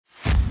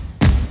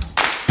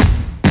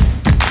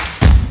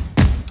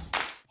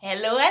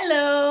Hello,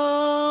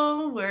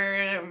 hello!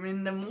 We're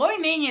in the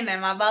morning and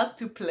I'm about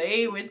to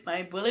play with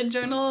my bullet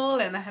journal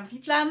and a happy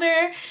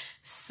planner.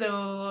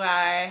 So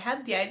I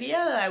had the idea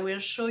that I will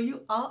show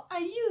you how I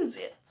use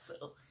it.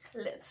 So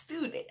let's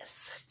do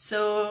this.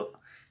 So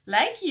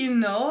like you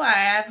know, I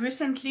have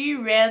recently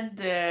read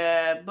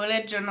the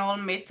bullet journal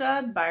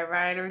method by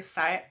Ryder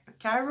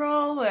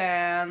Caroll,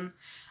 and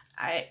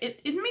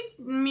it made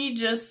me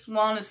just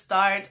want to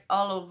start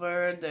all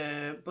over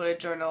the bullet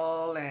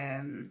journal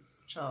and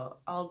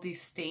all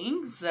these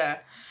things.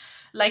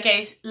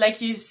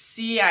 Like you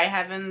see, I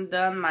haven't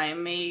done my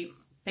May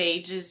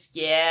pages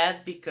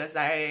yet because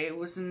I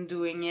wasn't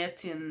doing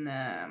it in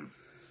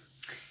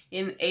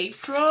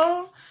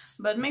April,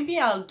 but maybe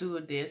I'll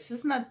do this.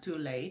 It's not too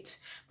late,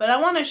 but I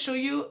want to show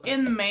you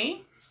in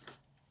May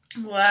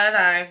what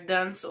I've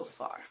done so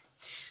far.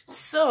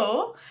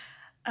 So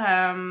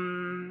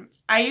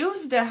I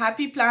use the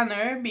Happy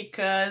Planner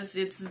because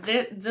it's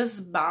this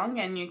bound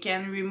and you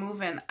can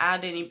remove and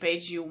add any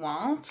page you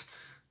want.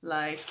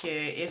 Like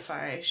if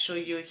I show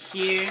you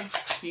here,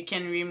 you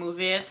can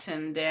remove it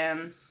and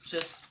then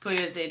just put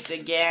it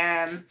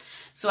again.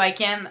 So I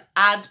can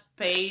add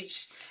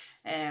page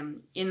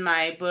in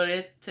my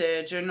bullet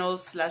journal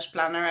 /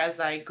 planner as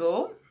I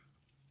go.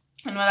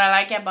 And what I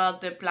like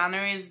about the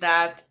planner is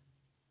that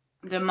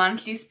the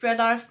monthly spread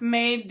I've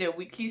made, the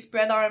weekly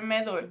spread I've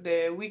made, or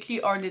the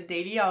weekly or the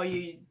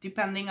daily,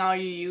 depending how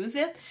you use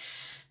it,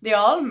 they're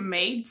all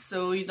made,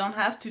 so you don't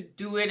have to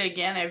do it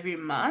again every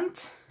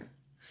month.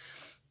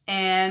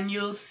 And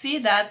you'll see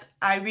that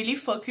I really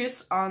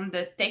focus on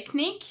the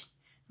technique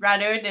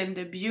rather than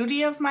the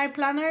beauty of my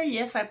planner.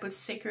 Yes, I put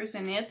stickers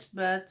in it,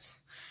 but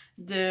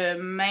the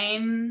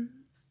main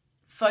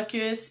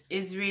focus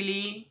is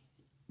really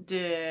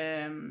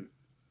to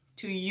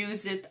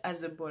use it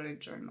as a bullet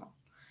journal.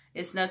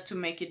 It's not to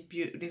make it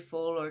beautiful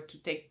or to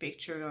take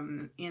pictures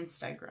on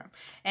Instagram.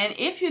 And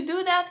if you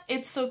do that,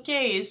 it's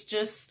okay. It's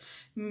just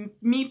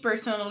me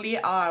personally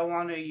how I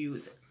want to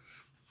use it.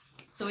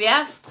 So we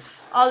have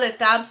all the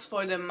tabs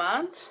for the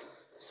month.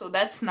 So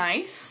that's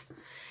nice.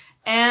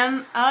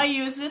 And how I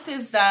use it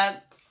is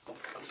that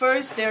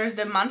first there's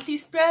the monthly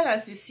spread.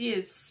 As you see,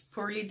 it's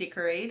poorly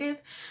decorated,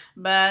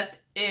 but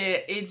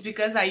it's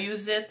because I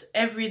use it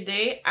every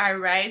day. I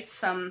write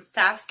some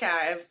tasks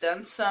I've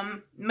done,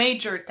 some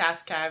major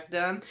tasks I've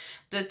done,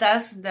 the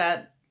tasks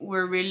that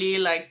were really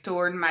like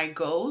toward my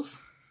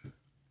goals.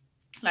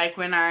 Like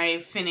when I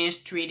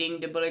finished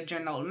reading the bullet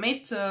journal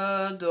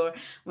method, or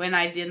when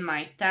I did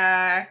my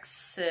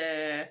tax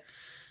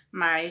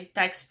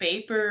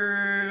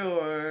paper,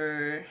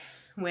 or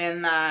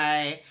when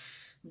I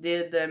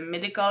did the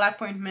medical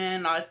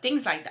appointment or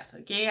things like that.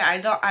 Okay,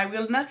 I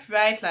will not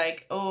write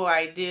like, oh,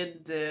 I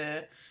did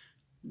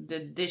the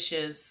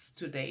dishes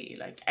today.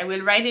 Like I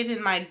will write it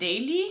in my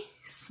daily,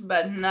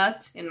 but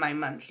not in my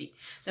monthly.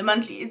 The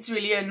monthly, it's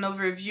really an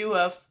overview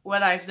of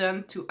what I've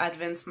done to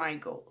advance my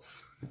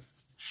goals.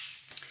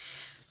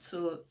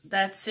 So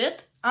that's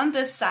it. On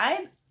the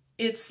side,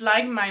 it's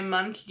like my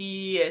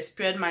monthly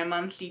spread, my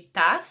monthly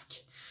task.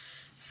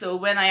 So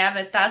when I have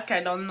a task, I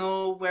don't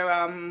know where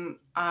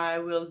I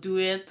will do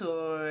it,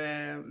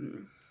 or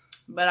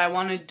but I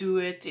want to do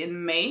it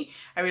in May,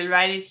 I will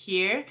write it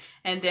here,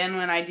 and then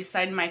when I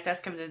decide my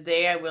task of the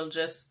day, I will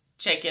just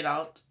check it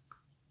out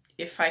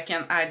if I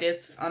can add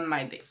it on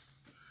my day.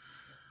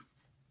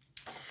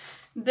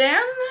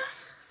 Then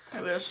I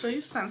will show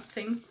you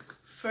something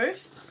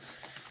first.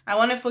 I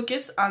want to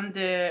focus on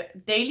the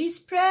daily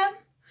spread.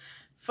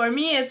 For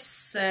me,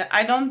 it's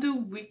I don't do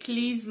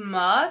weeklies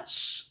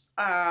much.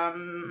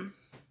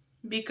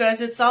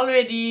 Because it's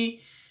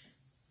already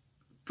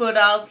put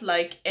out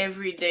like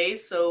every day.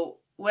 So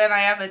when I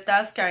have a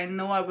task I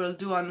know I will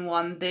do on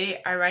one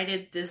day, I write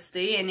it this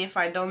day, and if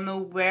I don't know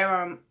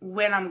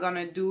when I'm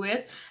gonna do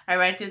it, I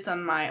write it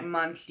on my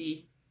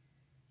monthly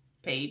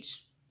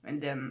page,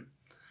 and then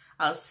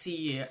I'll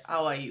see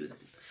how I use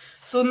it.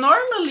 So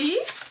normally,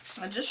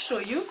 I'll just show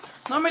you,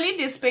 normally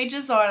these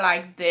pages are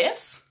like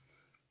this.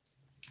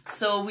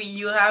 So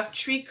you have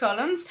 3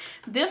 columns.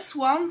 This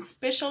one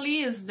especially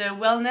is the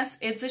wellness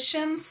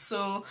edition.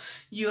 So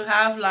you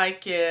have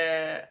like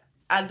at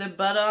the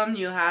bottom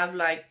you have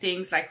like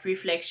things like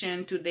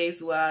reflection,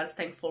 today's was,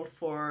 thankful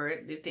for,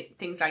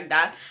 things like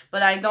that.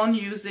 But I don't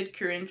use it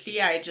currently.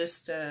 I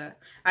just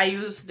I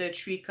use the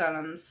 3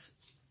 columns.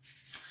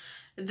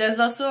 There's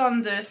also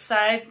on the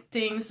side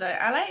things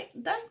that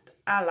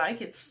I like.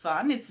 It's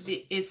fun.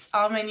 It's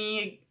how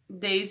many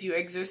days you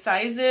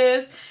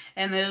exercises,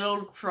 and a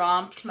little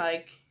prompt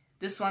like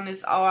this one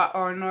is how I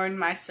honored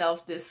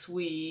myself this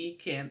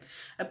week, and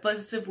a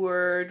positive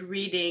word,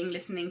 reading,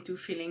 listening to,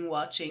 feeling,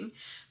 watching.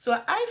 So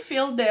I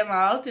fill them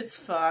out. It's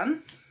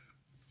fun,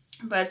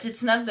 but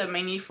it's not the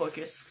main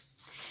focus.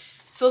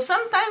 So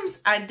sometimes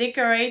I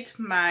decorate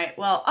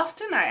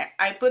often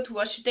I put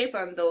washi tape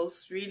on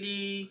those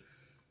really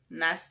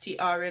nasty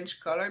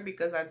orange color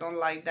because I don't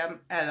like them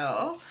at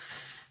all.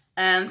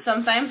 And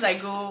sometimes I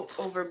go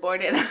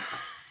overboard and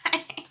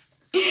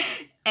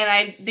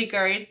I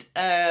decorate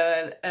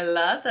a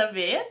lot of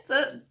it.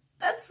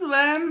 That's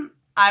when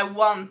I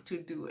want to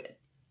do it.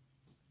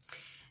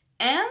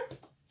 And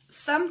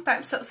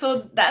sometimes,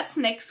 so that's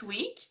next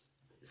week.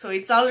 So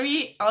it's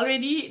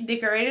already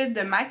decorated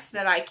the max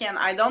that I can.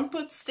 I don't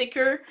put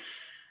sticker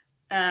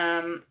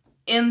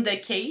in the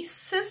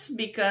cases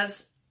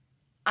because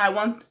I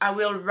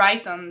will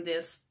write on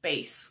this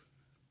space.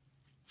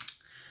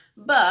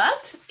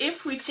 But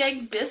if we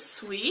check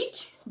this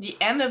week, the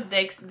end of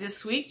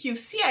this week, you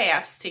see I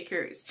have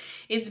stickers.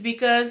 It's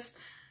because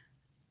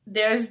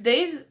there's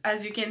days,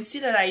 as you can see,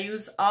 that I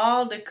use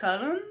all the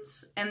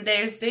columns, and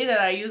there's days that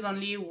I use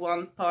only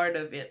one part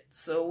of it.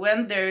 So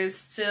when there is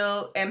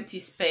still empty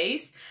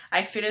space,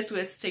 I fill it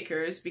with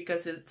stickers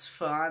because it's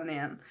fun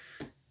and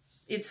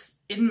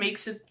it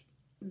makes it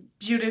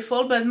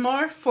beautiful, but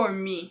more for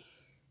me.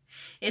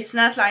 It's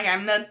not like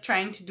I'm not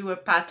trying to do a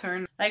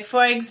pattern. Like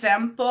for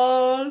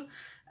example,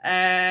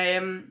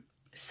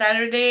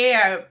 Saturday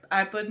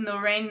I put no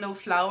rain, no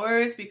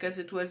flowers because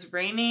it was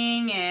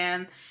raining,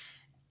 and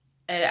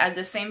at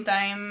the same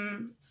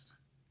time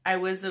I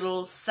was a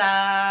little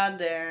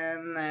sad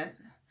and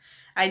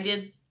I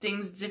did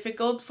things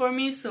difficult for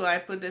me, so I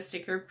put the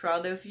sticker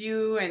proud of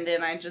you, and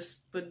then I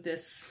just put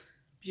this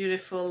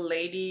beautiful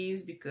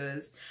ladies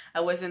because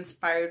I was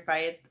inspired by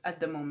it at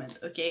the moment.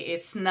 Okay,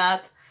 it's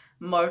not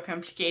more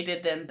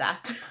complicated than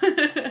that.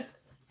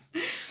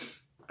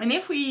 And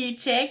if we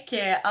check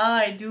how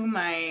I do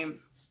my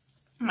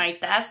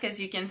task, as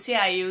you can see,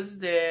 I use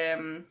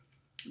the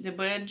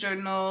bullet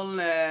journal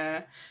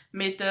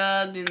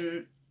method.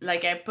 In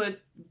like I put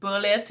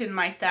bullet in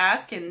my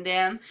task, and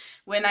then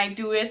when I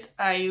do it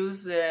I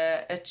use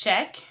a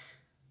check.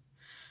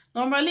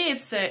 Normally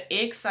it's a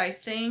X, I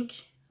think,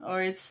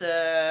 or it's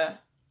a,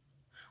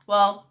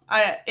 well,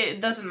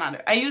 it doesn't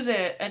matter. I use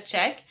a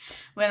check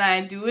when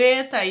I do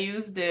it. I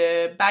use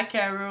the back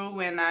arrow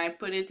when I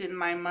put it in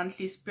my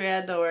monthly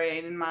spread or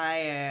in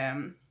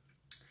my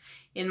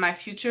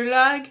future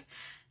log,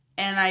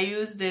 and I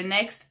use the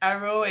next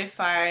arrow if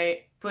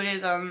I put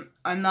it on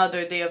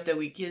another day of the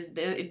week.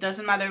 It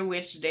doesn't matter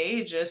which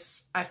day,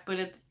 just I've put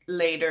it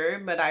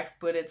later, but I've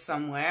put it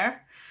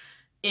somewhere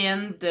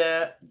in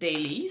the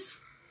dailies.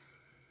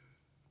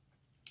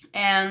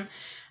 And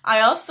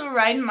I also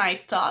write my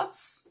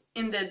thoughts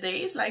in the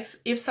days, like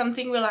if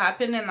something will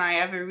happen and I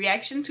have a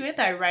reaction to it,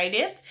 I write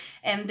it,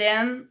 and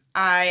then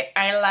I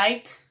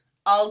highlight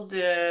all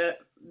the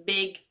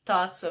big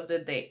thoughts of the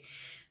day.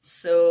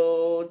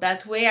 So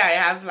that way I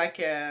have like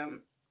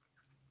an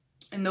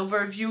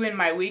overview in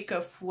my week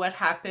of what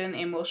happened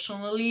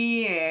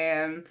emotionally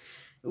and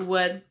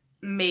what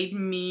made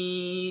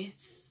me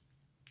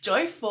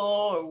joyful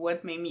or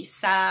what made me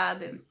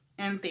sad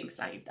and things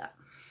like that.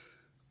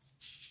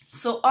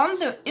 So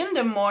in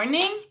the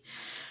morning,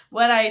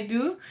 what I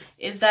do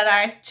is that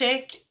I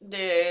check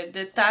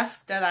the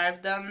task that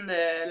I've done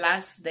the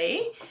last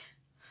day.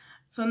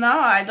 So now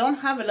I don't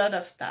have a lot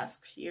of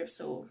tasks here,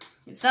 so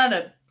it's not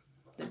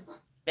the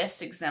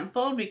best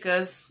example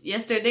because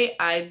yesterday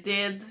I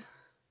did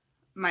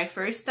my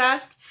first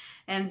task,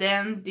 and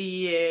then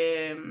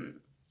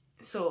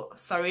so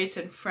sorry it's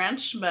in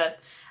French, but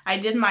I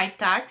did my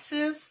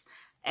taxes,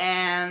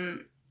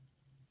 and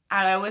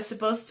I was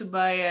supposed to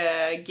buy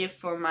a gift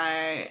for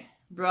my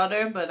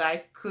brother, but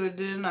I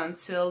couldn't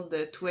until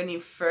the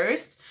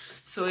 21st.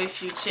 So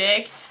if you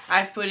check,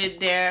 I've put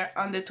it there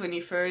on the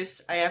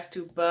 21st. I have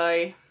to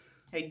buy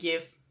a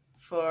gift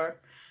for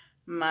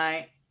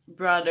my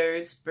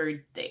brother's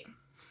birthday.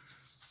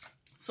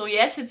 So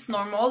yes, it's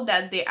normal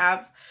that they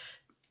have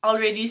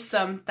already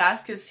some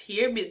tasks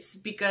here, but it's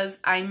because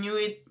I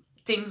knew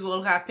things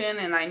will happen,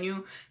 and I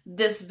knew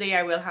this day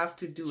I will have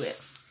to do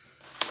it.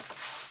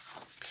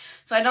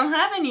 So I don't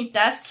have any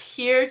task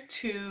here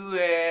to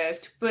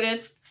put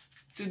it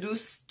to do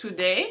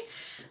today,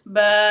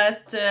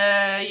 but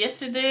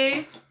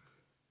yesterday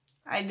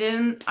I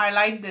didn't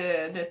highlight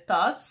the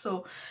thoughts,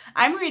 so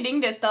I'm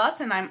reading the thoughts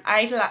and I'm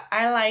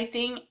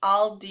highlighting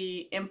all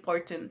the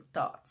important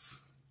thoughts.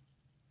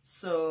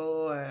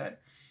 So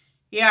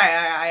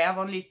yeah, I have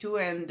only 2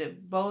 and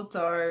both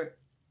are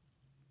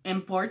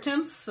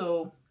important,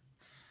 so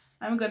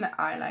I'm gonna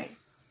highlight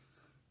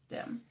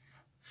them.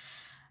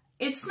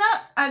 It's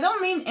not, I don't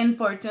mean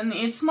important,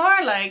 it's more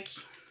like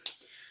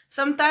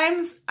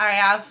sometimes I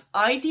have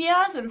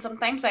ideas and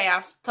sometimes I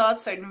have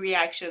thoughts and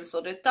reactions. So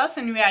the thoughts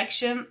and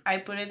reaction, I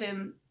put it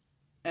in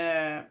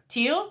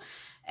teal,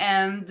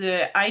 and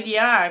the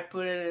idea, I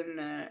put it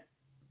in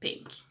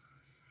pink.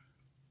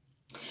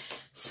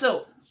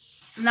 So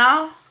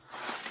now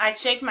I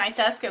check my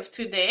task of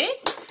today,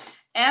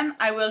 and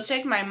I will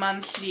check my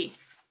monthly.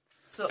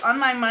 So on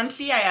my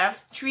monthly, I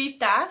have 3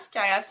 tasks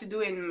I have to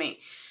do in May,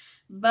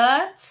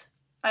 but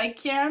I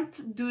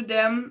can't do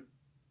them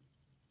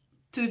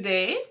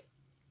today,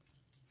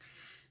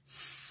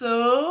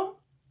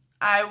 so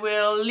I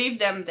will leave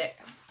them there.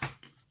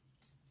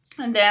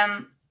 And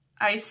then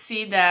I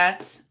see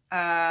that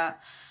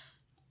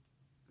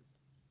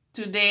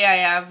today I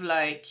have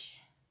like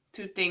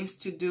 2 things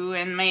to do,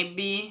 and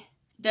maybe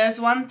there's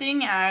one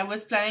thing I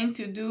was planning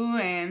to do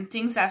and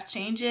things have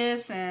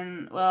changes,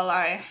 and well,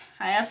 I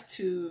have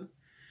to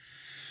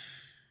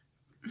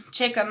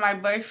check on my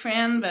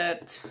boyfriend,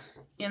 but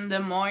in the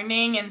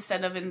morning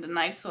instead of in the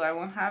night, so I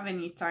won't have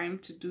any time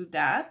to do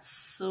that.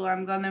 So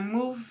I'm gonna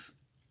move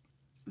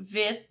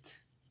it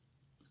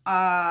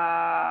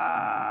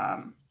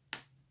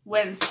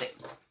Wednesday.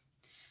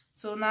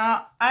 So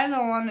now I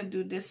don't want to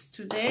do this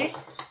today.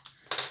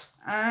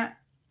 I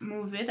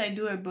move it. I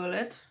do a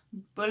bullet.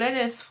 Bullet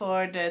is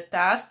for the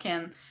task,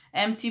 and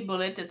empty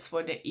bullet it's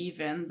for the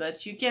event,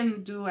 but you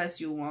can do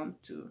as you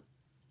want to.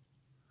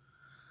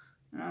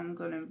 I'm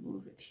gonna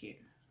move it here.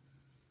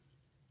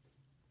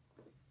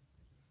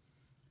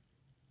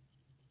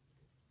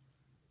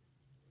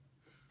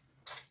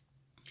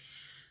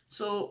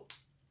 So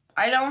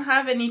I don't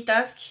have any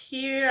task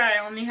here.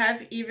 I only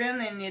have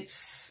event, and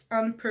it's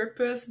on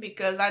purpose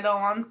because I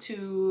don't want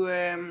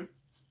to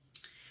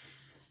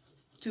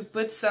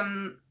put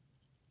some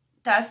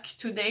task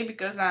today,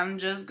 because I'm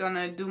just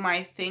gonna do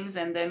my things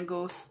and then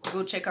go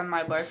check on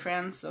my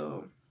boyfriend.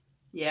 So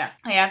yeah,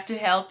 I have to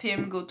help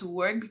him go to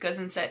work, because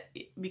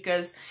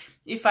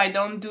if I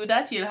don't do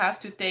that, he'll have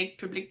to take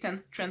public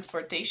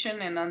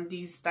transportation, and on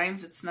these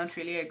times it's not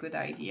really a good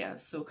idea.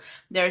 So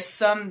there's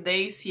some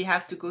days he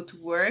have to go to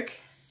work.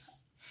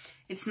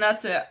 It's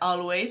not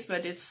always,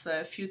 but it's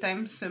a few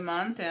times a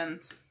month, and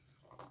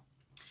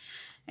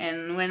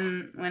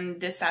when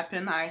this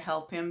happens, I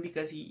help him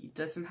because he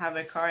doesn't have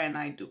a car and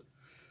I do.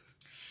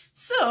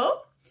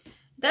 So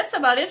that's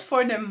about it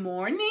for the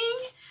morning.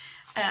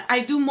 I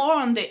do more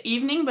on the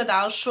evening, but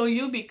I'll show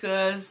you,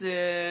 because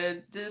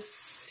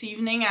this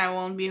evening I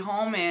won't be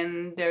home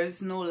and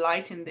there's no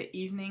light in the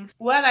evenings.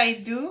 What I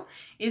do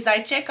is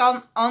I check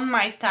on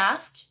my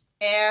task,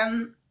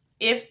 and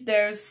if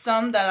there's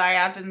some that I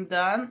haven't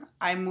done,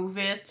 I move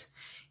it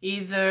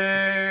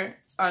either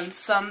on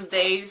some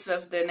days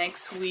of the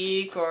next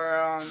week,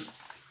 or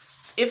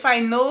if I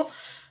know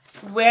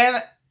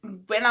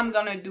when I'm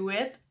gonna do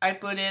it, I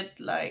put it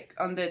like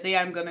on the day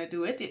I'm gonna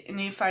do it,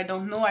 and if I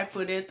don't know, I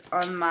put it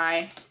on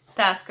my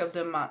task of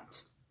the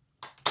month.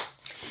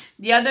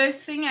 The other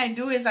thing I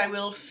do is I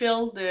will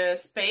fill the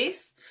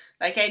space.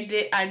 Like I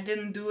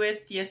didn't do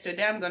it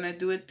yesterday, I'm gonna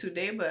do it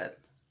today, but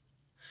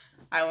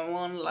I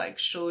won't like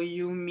show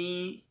you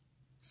me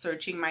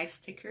searching my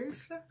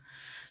stickers.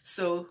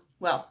 So,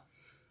 well,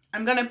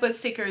 I'm gonna put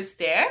stickers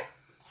there.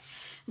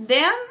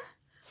 Then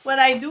what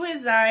I do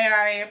is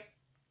I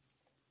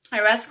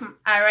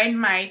write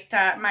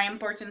my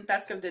important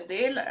task of the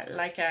day,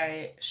 like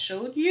I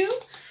showed you,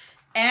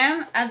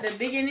 and at the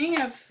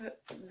beginning of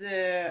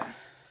the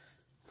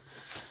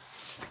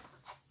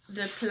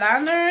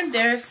planner,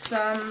 there's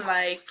some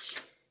like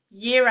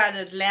year at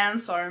a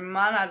glance or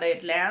month at a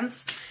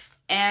glance,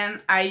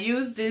 and I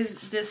use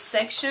this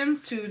section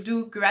to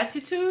do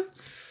gratitude.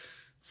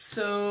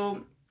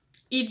 So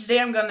each day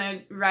I'm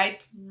gonna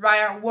write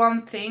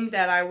one thing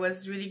that I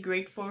was really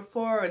grateful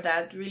for, or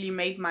that really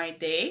made my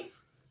day.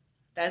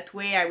 That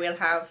way I will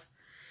have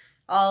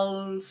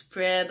all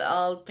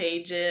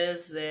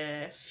pages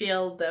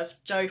filled of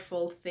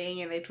joyful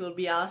thing, and it will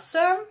be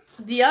awesome.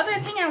 The other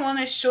thing I want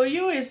to show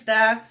you is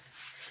that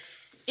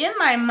in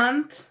my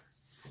month,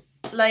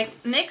 like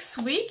next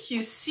week,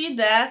 you see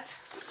that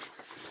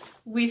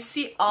we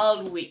see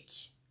all week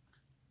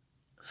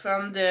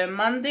from the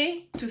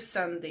Monday to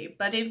Sunday,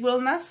 but it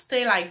will not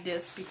stay like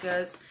this,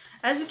 because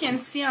as you can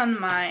see on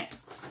my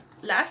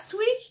last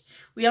week,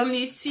 we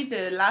only see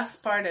the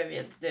last part of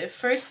it. The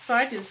first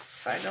part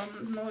is, I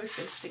don't know if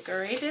it's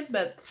decorated,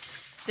 but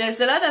there's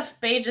a lot of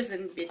pages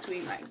in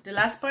between. Like the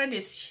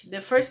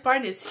first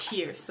part is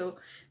here, so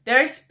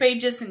there's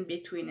pages in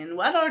between. And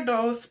what are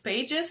those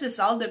pages? Is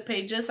all the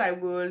pages I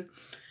will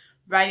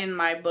write in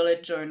my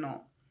bullet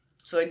journal.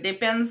 So it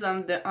depends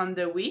on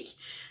the week,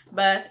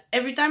 but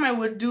every time I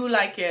would do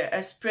like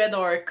a spread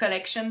or a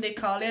collection, they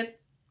call it,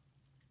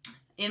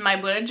 in my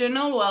bullet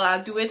journal, well,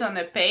 I'll do it on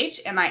a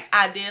page and I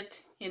add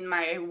it in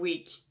my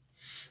week.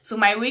 So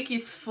my week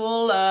is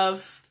full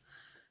of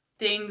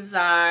things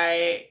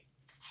I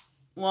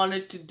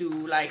wanted to do.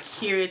 Like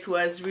here it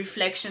was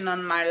reflection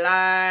on my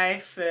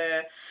life,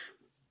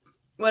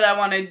 what I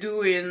want to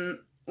do in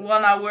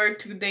 1 hour,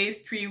 2 days,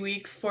 3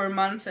 weeks, 4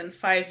 months, and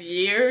 5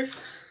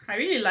 years. I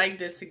really like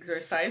this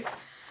exercise.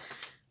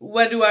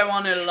 What do I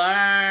want to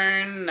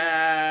learn?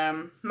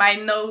 My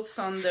notes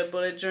on the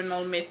bullet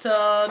journal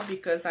method,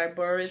 because I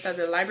borrowed it at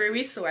the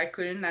library, so I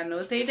couldn't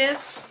annotate it.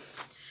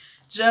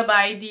 Job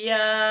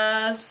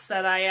ideas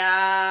that I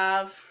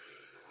have.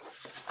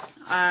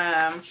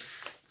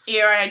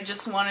 Here I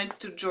just wanted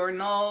to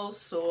journal,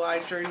 so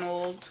I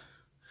journaled.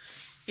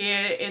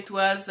 Here it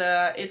was,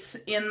 it's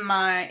in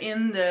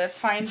the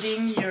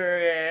finding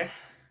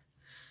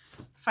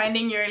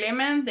your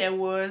element. There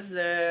was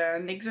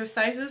an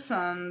exercises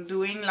on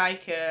doing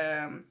like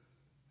a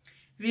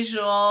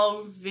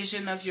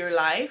vision of your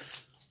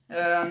life,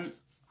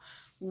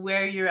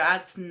 where you're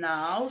at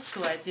now.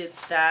 So I did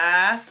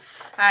that.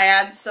 I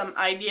had some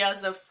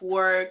ideas of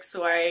work,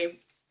 so I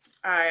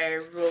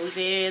wrote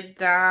it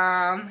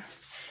down.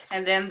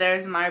 And then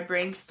there's my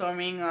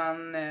brainstorming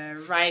on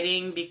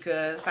writing,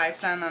 because I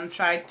plan on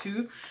trying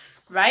to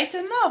write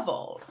a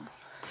novel.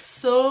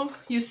 So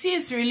you see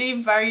it's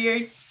really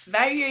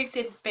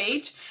variated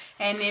page,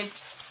 and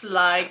it's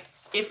like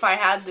if I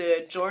had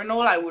the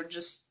journal I would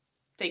just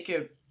take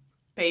a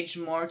page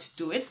more to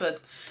do it, but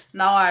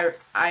now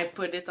I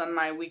put it on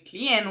my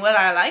weekly. And what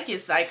I like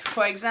is, like,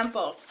 for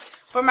example,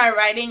 for my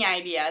writing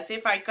ideas,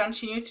 if I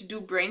continue to do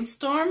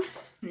brainstorm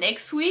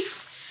next week,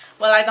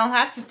 well, I don't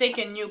have to take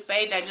a new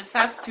page. I just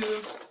have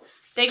to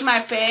take my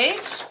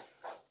page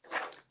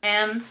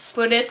and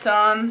put it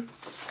on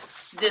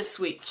this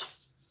week.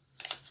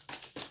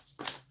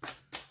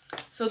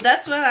 So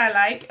that's what I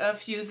like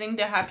of using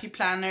the Happy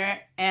Planner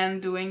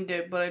and doing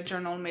the bullet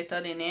journal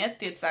method in it.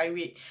 It's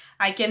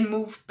I can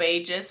move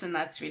pages, and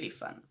that's really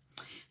fun.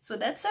 So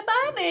that's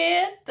about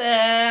it.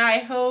 I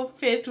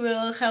hope it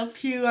will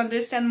help you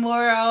understand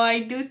more how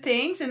I do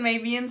things and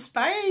maybe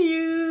inspire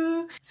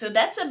you. So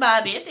that's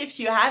about it. If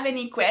you have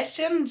any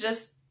question,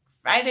 just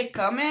write a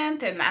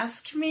comment and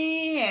ask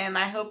me, and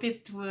I hope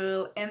it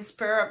will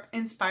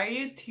inspire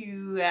you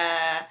to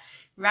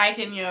write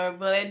in your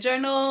bullet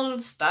journal,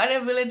 start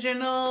a bullet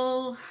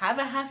journal, have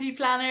a happy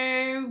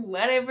planner,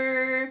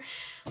 whatever.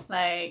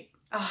 Like,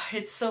 oh,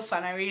 it's so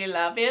fun. I really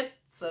love it.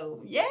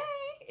 So yay!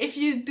 If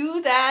you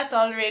do that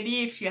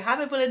already, if you have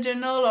a bullet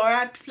journal or a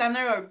happy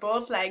planner or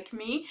both like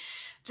me,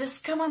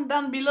 just comment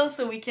down below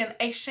so we can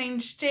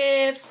exchange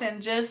tips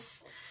and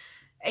just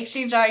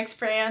exchange our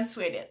experience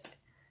with it.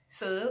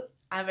 So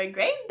have a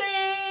great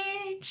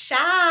day.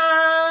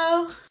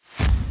 Ciao!